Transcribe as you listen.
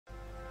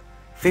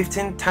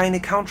15 tiny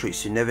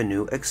countries you never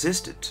knew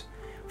existed.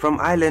 From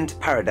island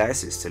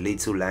paradises to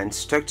little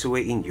lands tucked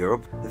away in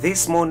Europe, these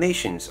small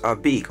nations are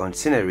big on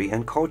scenery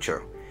and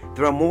culture.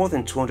 There are more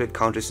than 200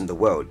 countries in the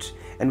world,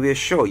 and we are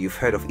sure you've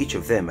heard of each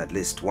of them at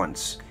least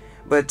once.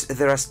 But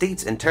there are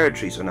states and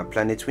territories on our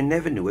planet we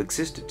never knew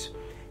existed.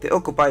 They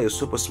occupy a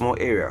super small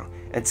area,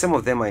 and some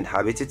of them are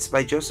inhabited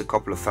by just a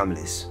couple of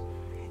families.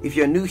 If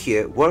you're new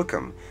here,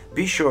 welcome.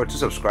 Be sure to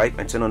subscribe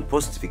and turn on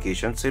post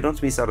notifications so you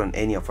don't miss out on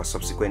any of our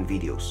subsequent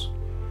videos.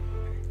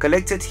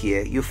 Collected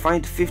here, you'll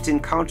find 15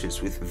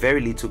 countries with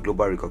very little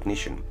global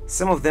recognition.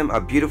 Some of them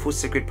are beautiful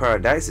secret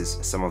paradises,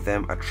 some of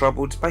them are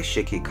troubled by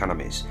shaky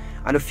economies,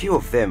 and a few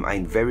of them are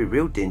in very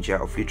real danger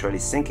of literally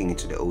sinking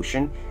into the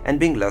ocean and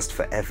being lost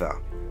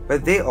forever.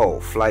 But they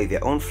all fly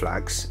their own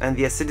flags, and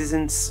their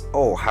citizens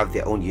all have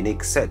their own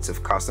unique sets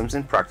of customs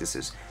and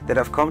practices that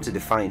have come to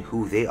define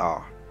who they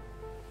are.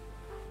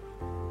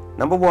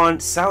 Number 1.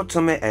 Sao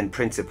Tome and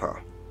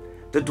Principe.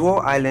 The dual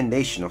island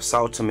nation of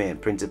Sao Tome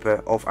and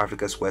Principe off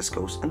Africa's west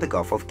coast and the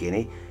Gulf of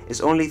Guinea is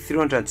only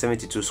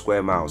 372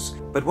 square miles,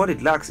 but what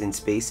it lacks in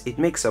space it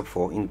makes up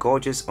for in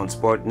gorgeous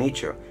unspoiled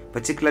nature,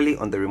 particularly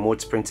on the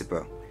remote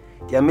Principe.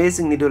 The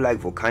amazing needle-like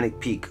volcanic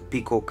peak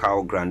Pico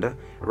Cao Grande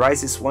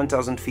rises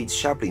 1,000 feet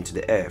sharply into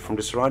the air from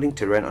the surrounding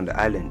terrain on the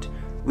island,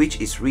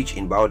 which is rich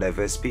in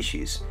biodiverse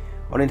species.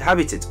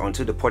 Uninhabited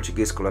until the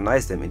Portuguese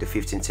colonized them in the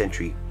 15th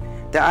century.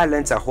 The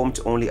islands are home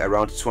to only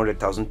around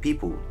 200,000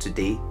 people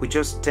today, with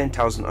just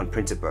 10,000 on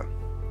Principe.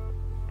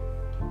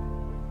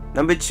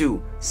 Number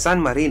 2.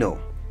 San Marino.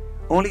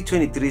 Only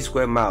 23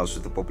 square miles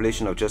with a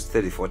population of just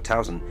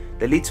 34,000,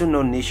 the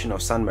little-known nation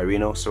of San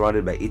Marino,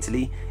 surrounded by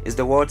Italy, is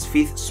the world's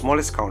 5th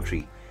smallest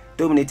country,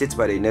 dominated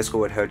by the UNESCO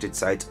World Heritage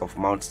Site of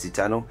Mount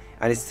Titano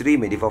and its 3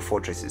 medieval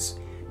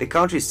fortresses. The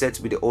country is said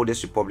to be the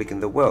oldest republic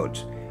in the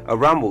world. A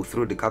ramble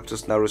through the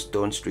capital's narrow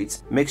stone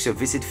streets makes your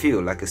visit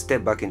feel like a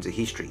step back into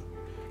history.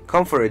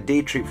 Come for a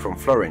day trip from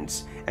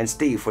Florence and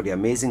stay for the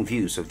amazing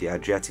views of the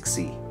Adriatic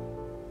Sea.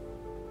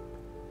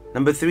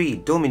 Number 3.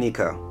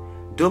 Dominica.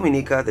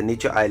 Dominica, the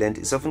nature island,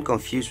 is often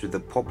confused with the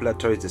popular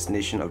tourist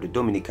destination of the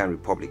Dominican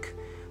Republic.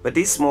 But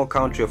this small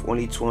country of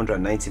only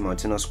 290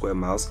 mountainous square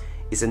miles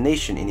is a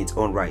nation in its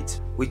own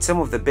right, with some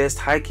of the best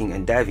hiking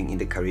and diving in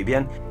the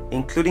Caribbean,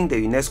 including the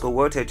UNESCO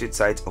World Heritage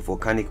Site of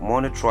volcanic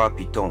Morne Trois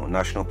Pitons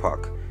National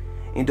Park.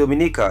 In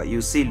Dominica,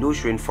 you'll see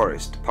lush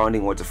rainforest,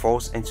 pounding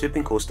waterfalls, and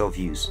sweeping coastal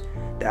views.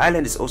 The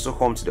island is also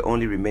home to the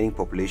only remaining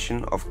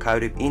population of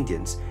Carib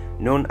Indians,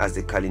 known as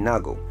the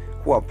Kalinago,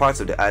 who are part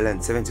of the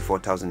island's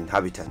 74,000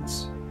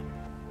 inhabitants.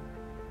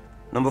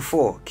 Number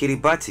 4.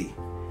 Kiribati.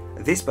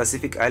 This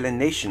Pacific island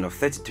nation of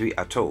 33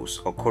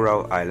 atolls or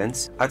coral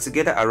islands are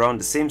together around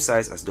the same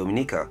size as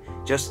Dominica,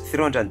 just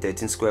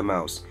 313 square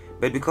miles.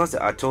 But because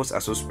the atolls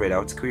are so spread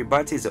out,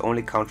 Kiribati is the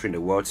only country in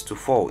the world to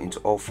fall into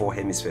all 4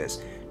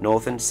 hemispheres: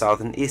 northern,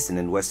 southern, eastern,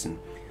 and western.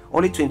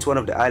 Only 21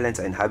 of the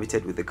islands are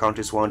inhabited, with the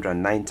country's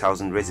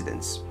 109,000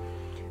 residents.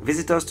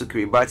 Visitors to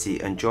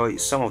Kiribati enjoy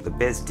some of the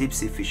best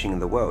deep-sea fishing in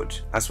the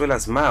world, as well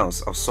as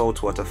miles of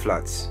saltwater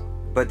flats.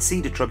 But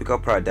see the tropical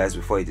paradise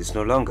before it is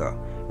no longer.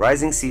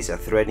 Rising seas are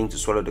threatening to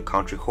swallow the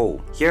country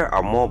whole. Here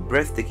are more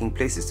breathtaking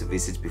places to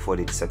visit before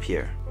they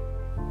disappear.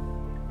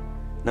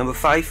 Number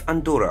 5.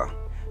 Andorra.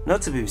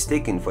 Not to be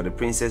mistaken for the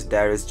Princess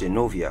Diaries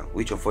Genovia,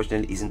 which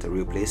unfortunately isn't a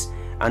real place,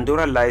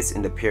 Andorra lies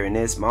in the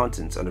Pyrenees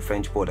Mountains on the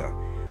French border.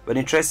 But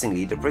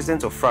interestingly, the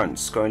President of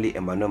France, currently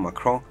Emmanuel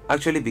Macron,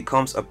 actually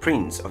becomes a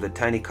prince of the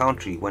tiny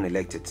country when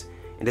elected.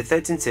 In the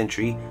 13th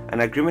century, an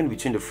agreement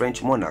between the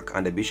French monarch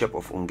and the Bishop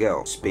of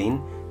Unguel,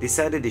 Spain,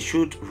 decided they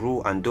should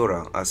rule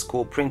Andorra as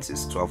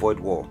co-princes to avoid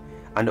war,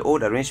 and the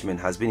old arrangement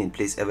has been in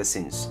place ever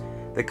since.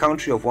 The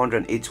country of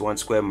 181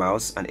 square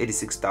miles and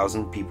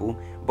 86,000 people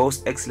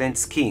boasts excellent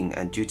skiing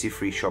and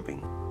duty-free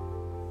shopping.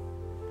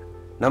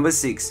 Number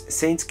 6.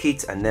 St.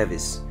 Kitts and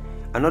Nevis.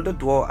 Another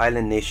dual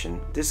island nation,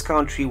 this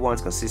country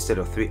once consisted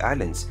of 3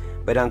 islands,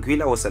 but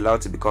Anguilla was allowed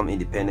to become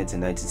independent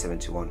in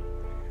 1971.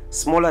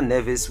 Smaller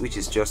Nevis, which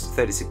is just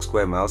 36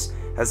 square miles,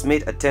 has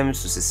made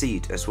attempts to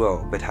secede as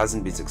well, but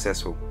hasn't been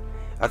successful.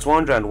 At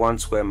 101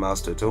 square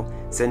miles total,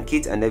 St.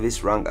 Kitts and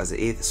Nevis rank as the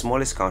 8th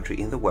smallest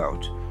country in the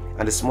world,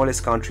 and the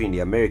smallest country in the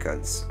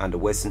Americas and the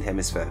Western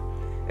Hemisphere.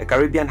 A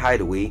Caribbean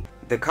hideaway,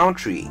 the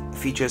country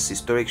features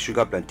historic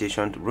sugar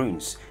plantation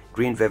ruins,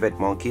 green velvet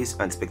monkeys,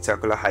 and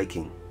spectacular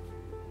hiking.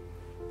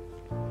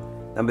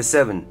 Number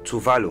 7.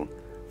 Tuvalu.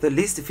 The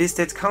least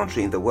visited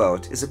country in the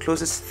world is the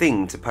closest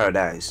thing to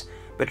paradise,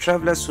 but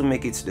travelers who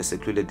make it to the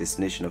secluded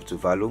destination of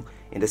Tuvalu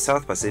in the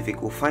South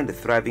Pacific will find a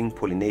thriving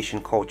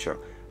Polynesian culture,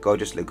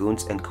 gorgeous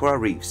lagoons, and coral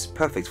reefs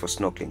perfect for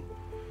snorkeling.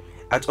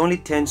 At only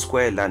 10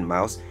 square land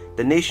miles,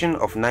 the nation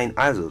of 9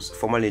 isles,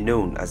 formerly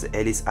known as the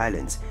Ellis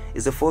Islands,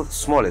 is the 4th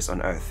smallest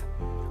on Earth.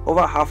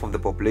 Over half of the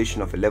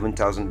population of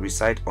 11,000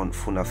 reside on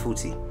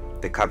Funafuti,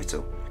 the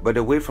capital, but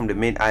away from the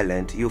main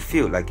island, you'll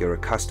feel like you're a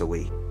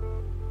castaway.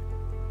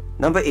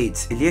 Number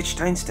 8.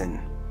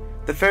 Liechtenstein.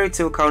 The fairy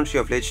tale country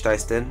of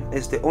Liechtenstein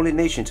is the only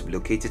nation to be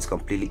located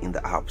completely in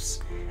the Alps.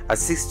 At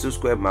 62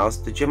 square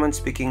miles, the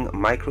German-speaking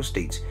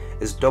microstate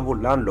is double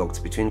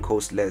landlocked between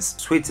coastless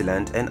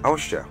Switzerland and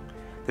Austria.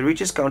 The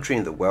richest country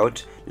in the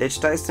world,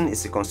 Liechtenstein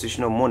is a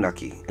constitutional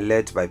monarchy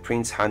led by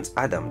Prince Hans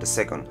Adam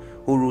II,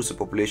 who rules a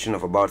population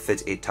of about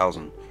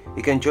 38,000.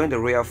 You can join the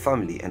royal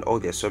family and all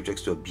their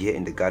subjects to a beer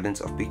in the gardens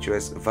of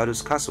picturesque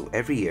Vaduz Castle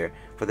every year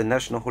for the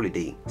national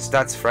holiday.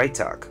 Starts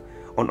Freitag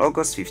on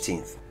August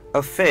 15th.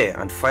 A fair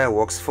and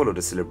fireworks follow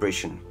the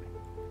celebration.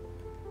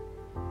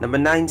 Number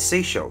 9.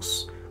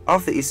 Seychelles.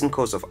 Off the eastern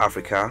coast of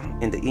Africa,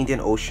 in the Indian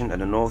Ocean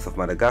and the north of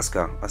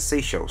Madagascar, are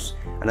Seychelles,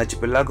 an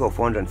archipelago of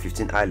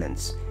 115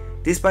 islands.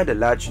 Despite the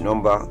large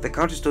number, the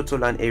country's total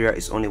land area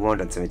is only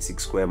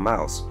 176 square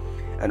miles,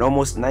 and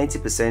almost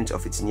 90%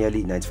 of its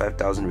nearly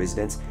 95,000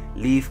 residents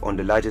live on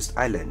the largest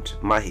island,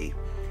 Mahé.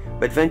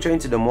 But venturing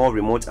to the more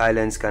remote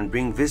islands can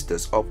bring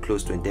visitors up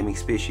close to endemic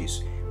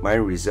species,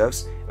 marine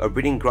reserves, a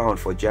breeding ground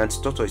for giant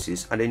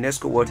tortoises, and the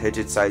UNESCO World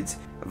Heritage Site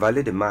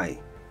Vallée de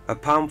Mai, a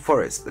palm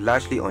forest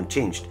largely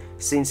unchanged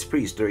since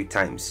prehistoric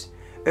times.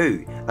 Oh,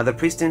 and the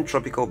pristine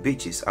tropical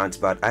beaches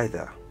aren't bad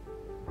either.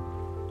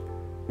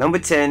 Number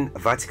 10.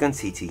 Vatican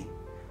City.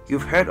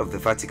 You've heard of the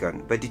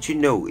Vatican, but did you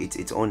know it's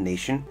its own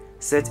nation?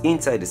 Set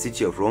inside the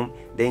city of Rome,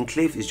 the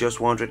enclave is just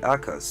 100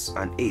 acres,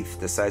 an eighth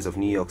the size of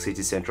New York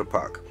City Central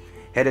Park.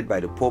 Headed by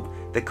the Pope,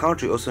 the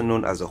country, also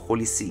known as the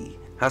Holy See,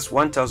 has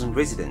 1,000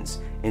 residents,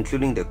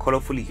 including the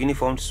colorfully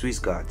uniformed Swiss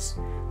Guards.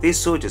 These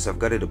soldiers have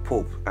guarded the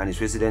Pope and his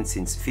residence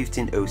since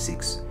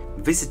 1506.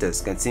 Visitors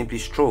can simply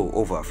stroll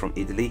over from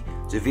Italy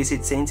to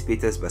visit St.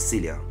 Peter's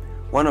Basilica,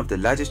 one of the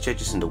largest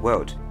churches in the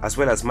world, as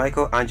well as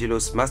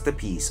Michelangelo's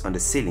masterpiece on the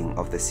ceiling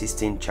of the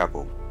Sistine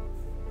Chapel.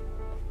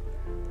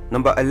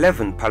 Number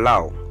 11.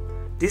 Palau.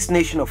 This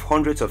nation of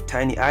hundreds of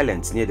tiny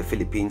islands near the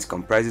Philippines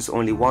comprises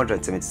only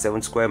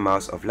 177 square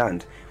miles of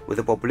land with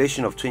a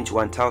population of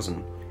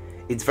 21,000.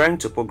 Its varying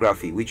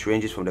topography, which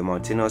ranges from the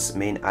mountainous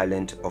main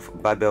island of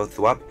Babel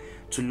Thuap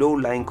to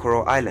low-lying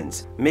coral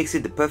islands, makes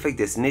it the perfect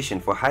destination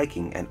for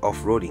hiking and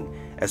off-roading,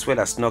 as well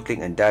as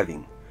snorkeling and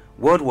diving.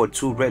 World War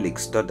II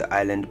relics dot the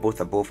island both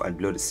above and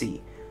below the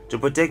sea. To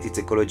protect its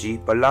ecology,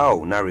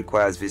 Palau now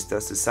requires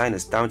visitors to sign a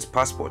stamped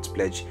passport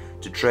pledge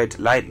to tread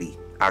lightly,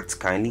 act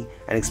kindly,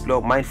 and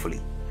explore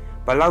mindfully.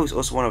 Palau is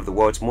also one of the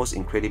world's most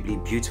incredibly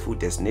beautiful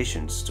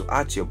destinations to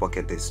add to your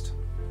bucket list.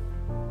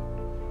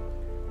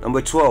 Number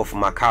 12.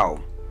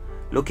 Macau.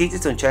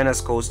 Located on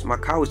China's coast,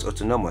 Macau is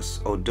autonomous,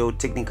 although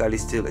technically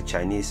still a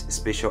Chinese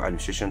Special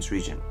Administration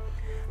region.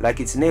 Like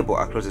its neighbor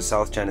across the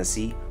South China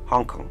Sea,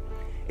 Hong Kong,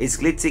 its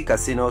glitzy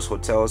casinos,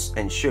 hotels,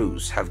 and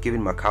shows have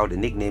given Macau the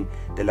nickname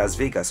the Las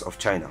Vegas of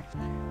China.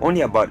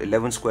 Only about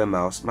 11 square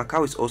miles,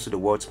 Macau is also the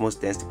world's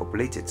most densely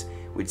populated,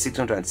 with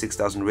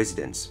 606,000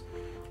 residents.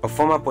 A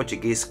former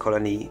Portuguese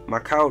colony,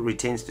 Macau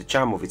retains the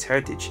charm of its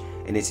heritage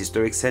in its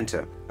historic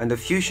center, and the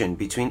fusion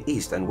between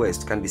East and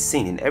West can be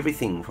seen in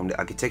everything from the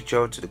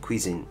architecture to the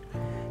cuisine.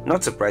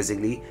 Not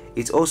surprisingly,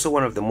 it's also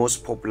one of the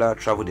most popular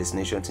travel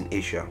destinations in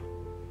Asia.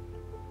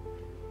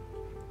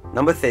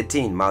 Number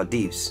 13.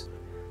 Maldives.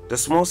 The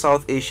small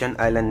South Asian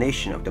island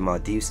nation of the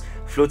Maldives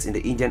floats in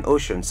the Indian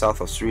Ocean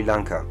south of Sri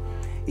Lanka.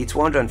 Its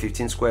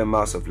 115 square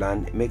miles of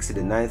land makes it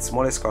the 9th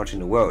smallest country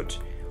in the world.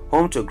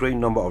 Home to a great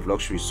number of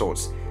luxury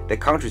resorts, the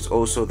country is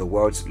also the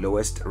world's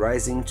lowest,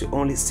 rising to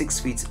only 6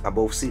 feet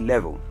above sea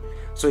level.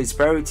 So its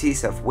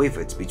priorities have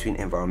wavered between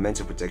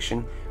environmental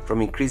protection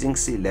from increasing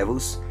sea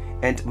levels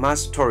and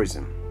mass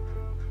tourism.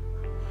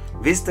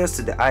 Visitors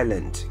to the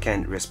island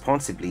can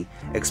responsibly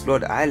explore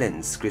the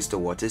island's crystal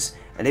waters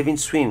and even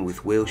swim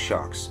with whale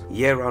sharks,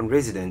 year-round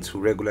residents who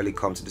regularly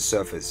come to the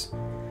surface.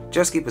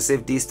 Just keep a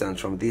safe distance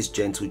from these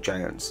gentle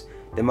giants.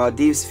 The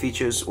Maldives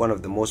features one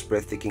of the most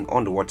breathtaking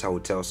underwater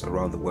hotels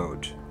around the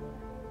world.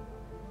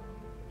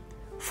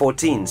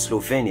 14.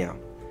 Slovenia.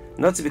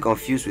 Not to be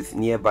confused with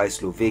nearby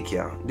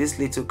Slovakia, this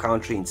little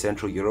country in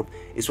Central Europe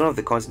is one of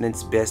the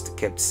continent's best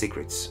kept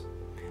secrets.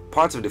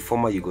 Part of the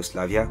former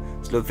Yugoslavia,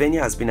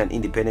 Slovenia has been an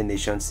independent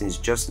nation since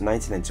just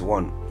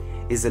 1991.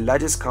 It is the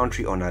largest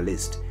country on our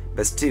list,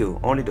 but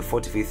still only the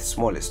 45th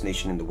smallest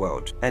nation in the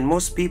world, and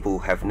most people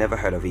have never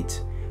heard of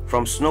it.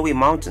 From snowy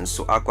mountains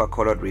to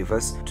aqua-colored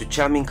rivers to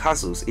charming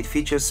castles, it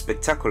features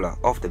spectacular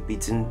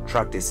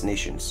off-the-beaten-track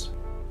destinations.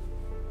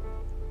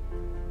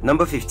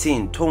 Number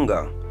 15.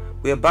 Tonga.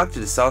 We are back to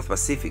the South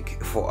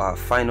Pacific for our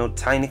final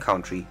tiny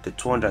country, the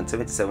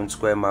 277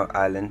 square mile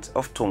island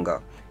of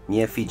Tonga,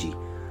 near Fiji.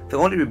 The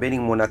only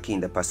remaining monarchy in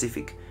the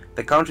Pacific,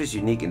 the country is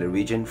unique in the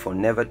region for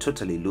never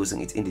totally losing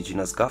its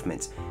indigenous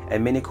government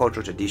and many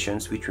cultural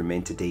traditions which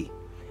remain today.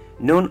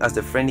 Known as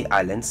the Friendly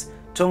Islands,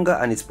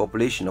 Tonga and its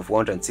population of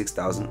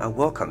 106,000 are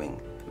welcoming.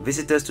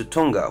 Visitors to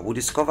Tonga will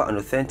discover an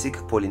authentic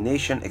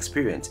Polynesian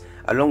experience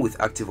along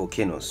with active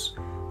volcanoes,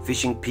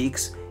 fishing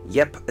peaks.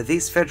 Yep,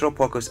 these federal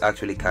porkers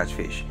actually catch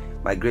fish,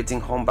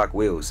 migrating humpback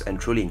whales, and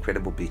truly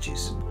incredible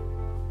beaches.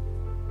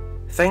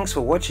 Thanks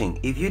for watching.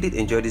 If you did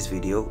enjoy this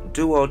video,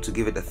 do well to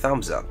give it a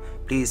thumbs up.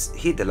 Please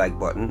hit the like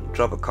button,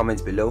 drop a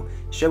comment below,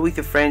 share with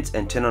your friends,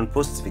 and turn on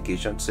post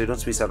notifications so you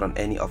don't miss out on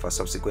any of our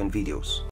subsequent videos.